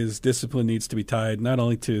saying is discipline needs to be tied not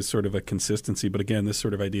only to sort of a consistency, but again, this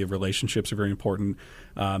sort of idea of relationships are very important.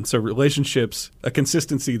 So relationships, a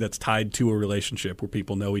consistency that's tied to a relationship where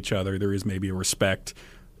people know each other, there is maybe a respect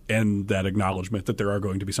and that acknowledgement that there are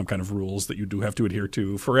going to be some kind of rules that you do have to adhere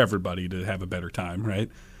to for everybody to have a better time, right?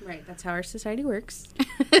 Right. That's how our society works.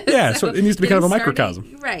 Yeah. So it needs to be kind of a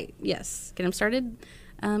microcosm. Right. Yes. Get them started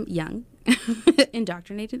young.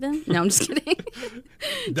 Indoctrinated them? No, I'm just kidding.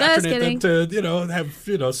 Indoctrinate them to,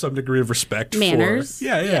 have, some degree of respect manners. For...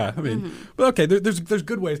 Yeah. I mean, but okay, there's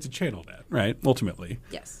good ways to channel that, right? Ultimately.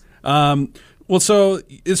 Yes. Well, so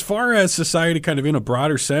as far as society kind of in a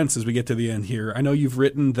broader sense as we get to the end here, I know you've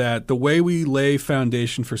written that the way we lay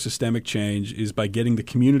foundation for systemic change is by getting the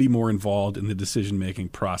community more involved in the decision-making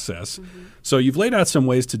process. Mm-hmm. So you've laid out some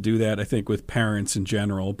ways to do that, I think, with parents in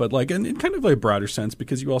general, but like in kind of a broader sense,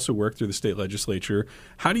 because you also work through the state legislature.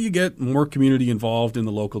 How do you get more community involved in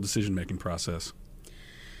the local decision-making process?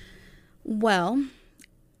 Well,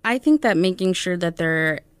 I think that making sure that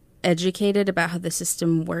they're educated about how the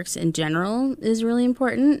system works in general is really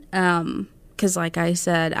important. Because like I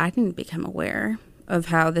said, I didn't become aware of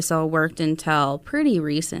how this all worked until pretty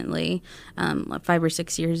recently, like 5 or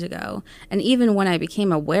 6 years ago. And even when I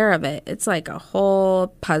became aware of it, it's like a whole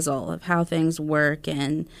puzzle of how things work.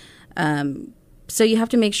 And so you have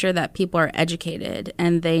to make sure that people are educated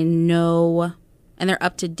and they know and they're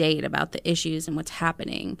up to date about the issues and what's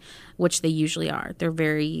happening, which they usually are. They're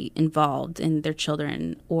very involved in their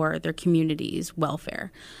children or their community's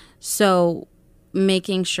welfare. So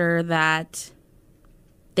making sure that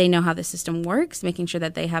they know how the system works, making sure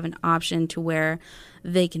that they have an option to where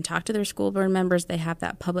they can talk to their school board members, they have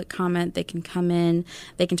that public comment, they can come in,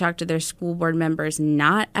 they can talk to their school board members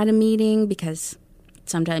not at a meeting because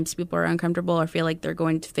sometimes people are uncomfortable or feel like they're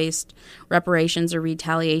going to face reparations or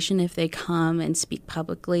retaliation if they come and speak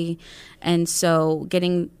publicly. And so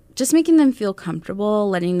just making them feel comfortable,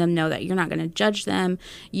 letting them know that you're not going to judge them,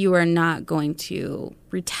 you are not going to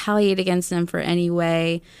retaliate against them for any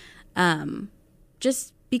way.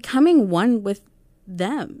 Just becoming one with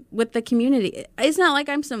them, with the community. It's not like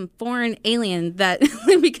I'm some foreign alien that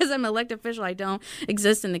because I'm an elected official, I don't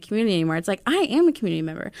exist in the community anymore. It's like I am a community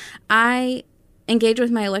member. I engage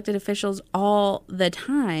with my elected officials all the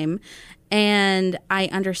time, and I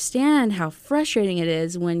understand how frustrating it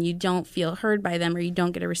is when you don't feel heard by them or you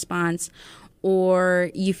don't get a response,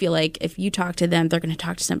 or you feel like if you talk to them, they're going to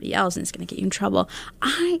talk to somebody else and it's going to get you in trouble.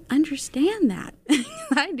 I understand that.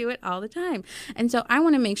 I do it all the time. And so I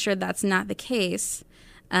want to make sure that's not the case.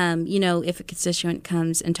 If a constituent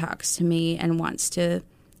comes and talks to me and wants to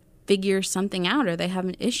figure something out or they have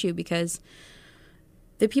an issue, because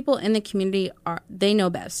the people in the community they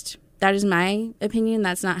know best. That is my opinion.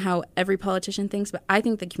 That's not how every politician thinks, but I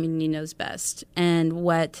think the community knows best. And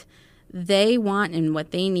what they want and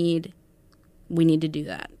what they need, we need to do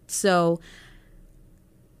that. So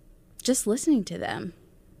just listening to them,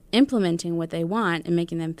 implementing what they want and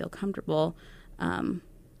making them feel comfortable,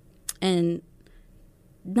 and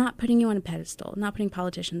not putting you on a pedestal, not putting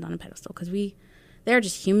politicians on a pedestal, because they're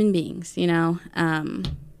just human beings,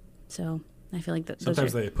 So I feel like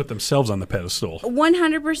sometimes they put themselves on the pedestal.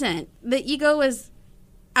 100%. The ego is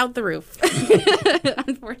out the roof,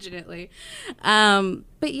 unfortunately.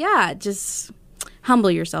 But yeah, just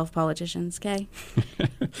humble yourself, politicians, okay?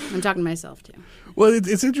 I'm talking to myself, too. Well,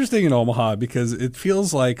 it's interesting in Omaha because it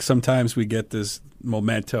feels like sometimes we get this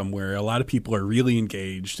momentum where a lot of people are really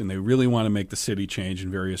engaged and they really want to make the city change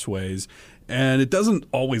in various ways. And it doesn't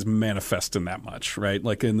always manifest in that much, right?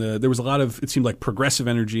 Like there was a lot of, it seemed like progressive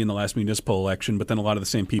energy in the last municipal election, but then a lot of the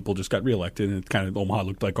same people just got reelected and it kind of Omaha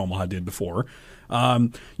looked like Omaha did before.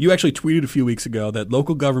 You actually tweeted a few weeks ago that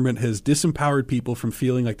local government has disempowered people from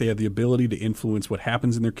feeling like they have the ability to influence what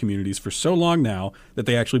happens in their communities for so long now that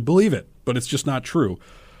they actually believe it, but it's just not true.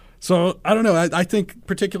 So I don't know. I think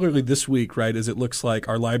particularly this week, right, as it looks like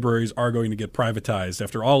our libraries are going to get privatized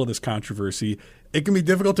after all of this controversy, it can be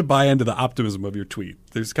difficult to buy into the optimism of your tweet.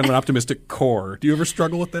 There's kind of an optimistic core. Do you ever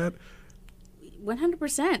struggle with that?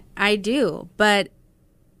 100%. I do. But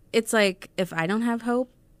it's like if I don't have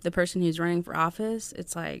hope, the person who's running for office,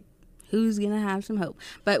 it's like, who's going to have some hope?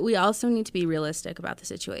 But we also need to be realistic about the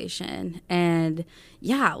situation. And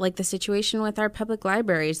yeah, like the situation with our public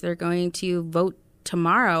libraries, they're going to vote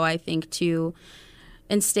tomorrow, I think, to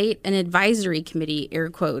instate an advisory committee,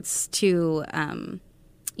 air quotes, to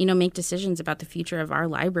make decisions about the future of our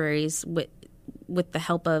libraries with the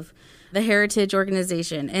help of the Heritage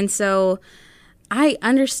Organization. And so I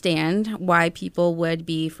understand why people would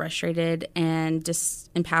be frustrated and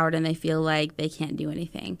disempowered and they feel like they can't do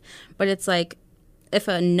anything. But it's like if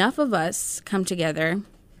enough of us come together,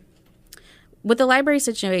 with the library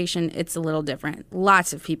situation, it's a little different.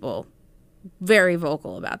 Lots of people very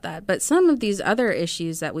vocal about that. But some of these other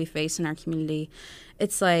issues that we face in our community,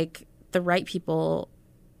 it's like the right people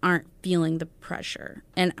aren't feeling the pressure.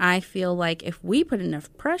 And I feel like if we put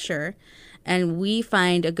enough pressure and we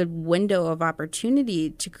find a good window of opportunity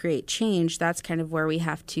to create change, that's kind of where we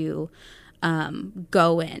have to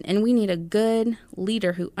go in. And we need a good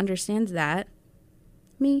leader who understands that,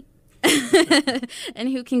 me, and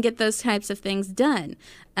who can get those types of things done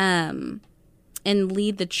and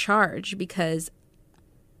lead the charge. Because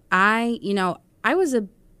I was a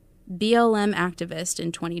BLM activist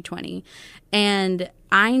in 2020, and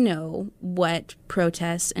I know what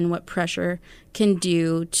protests and what pressure can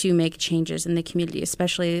do to make changes in the community,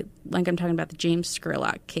 especially like I'm talking about the James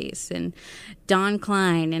Scurlock case and Don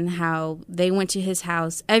Klein and how they went to his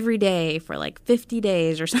house every day for like 50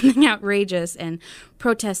 days or something outrageous and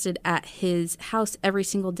protested at his house every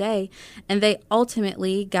single day. And they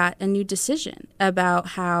ultimately got a new decision about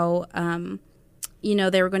how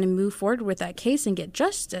they were going to move forward with that case and get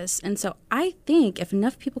justice. And so I think if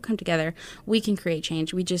enough people come together, we can create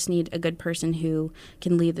change. We just need a good person who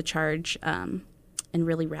can lead the charge and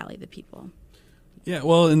really rally the people. Yeah,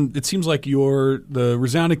 well, and it seems like the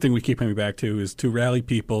resounding thing we keep coming back to is to rally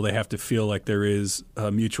people, they have to feel like there is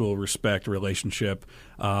a mutual respect relationship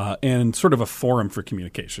and sort of a forum for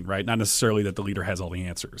communication, right? Not necessarily that the leader has all the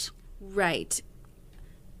answers. Right.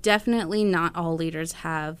 Definitely not all leaders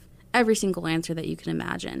have every single answer that you can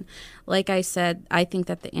imagine. Like I said, I think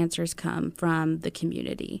that the answers come from the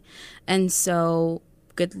community. And so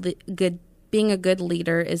being a good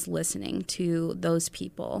leader is listening to those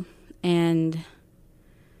people. And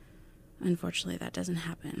unfortunately, that doesn't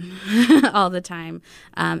happen all the time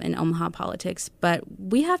in Omaha politics. But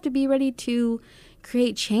we have to be ready to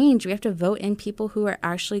create change. We have to vote in people who are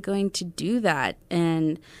actually going to do that.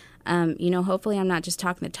 And hopefully I'm not just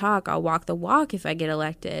talking the talk. I'll walk the walk if I get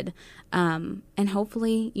elected. And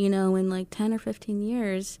hopefully, in like 10 or 15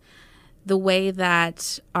 years, the way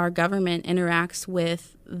that our government interacts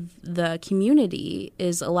with the community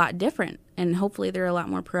is a lot different. And hopefully they're a lot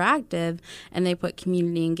more proactive and they put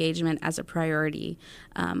community engagement as a priority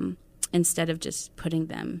instead of just putting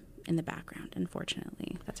them in the background.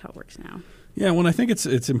 Unfortunately, that's how it works now. Yeah, well, I think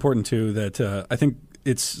it's important, too, that I think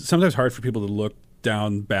it's sometimes hard for people to look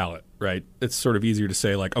down ballot, right? It's sort of easier to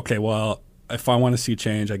say like, okay, well, if I want to see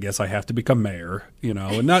change, I guess I have to become mayor,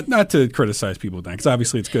 and not to criticize people then, because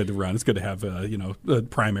obviously it's good to run, it's good to have a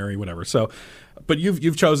primary, whatever. So, but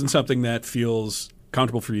you've chosen something that feels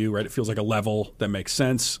comfortable for you, right? It feels like a level that makes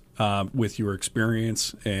sense with your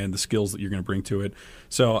experience and the skills that you're going to bring to it.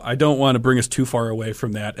 So I don't want to bring us too far away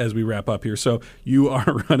from that as we wrap up here. So you are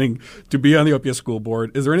running to be on the OPS school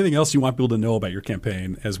board. Is there anything else you want people to know about your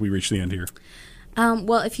campaign as we reach the end here?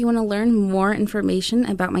 Well, if you want to learn more information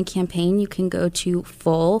about my campaign, you can go to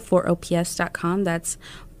full4ops.com. That's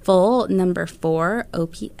full number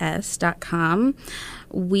 4ops.com.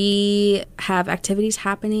 We have activities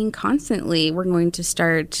happening constantly. We're going to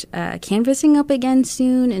start canvassing up again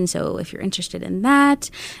soon. And so if you're interested in that,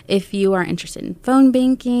 if you are interested in phone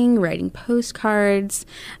banking, writing postcards,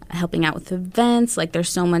 helping out with events, like there's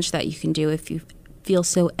so much that you can do if you feel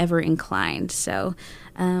so ever inclined. So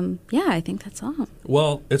I think that's all.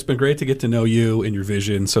 Well, it's been great to get to know you and your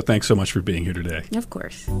vision. So thanks so much for being here today. Of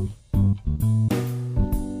course.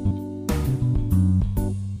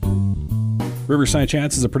 Riverside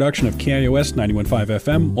Chats is a production of KIOS 91.5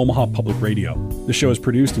 FM, Omaha Public Radio. The show is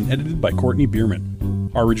produced and edited by Courtney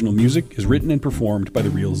Bierman. Our original music is written and performed by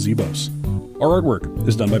the Real Zebos. Our artwork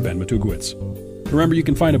is done by Ben Matugowitz. Remember, you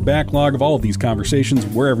can find a backlog of all of these conversations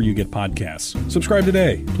wherever you get podcasts. Subscribe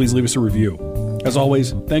today. Please leave us a review. As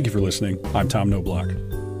always, thank you for listening. I'm Tom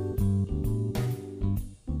Knobloch.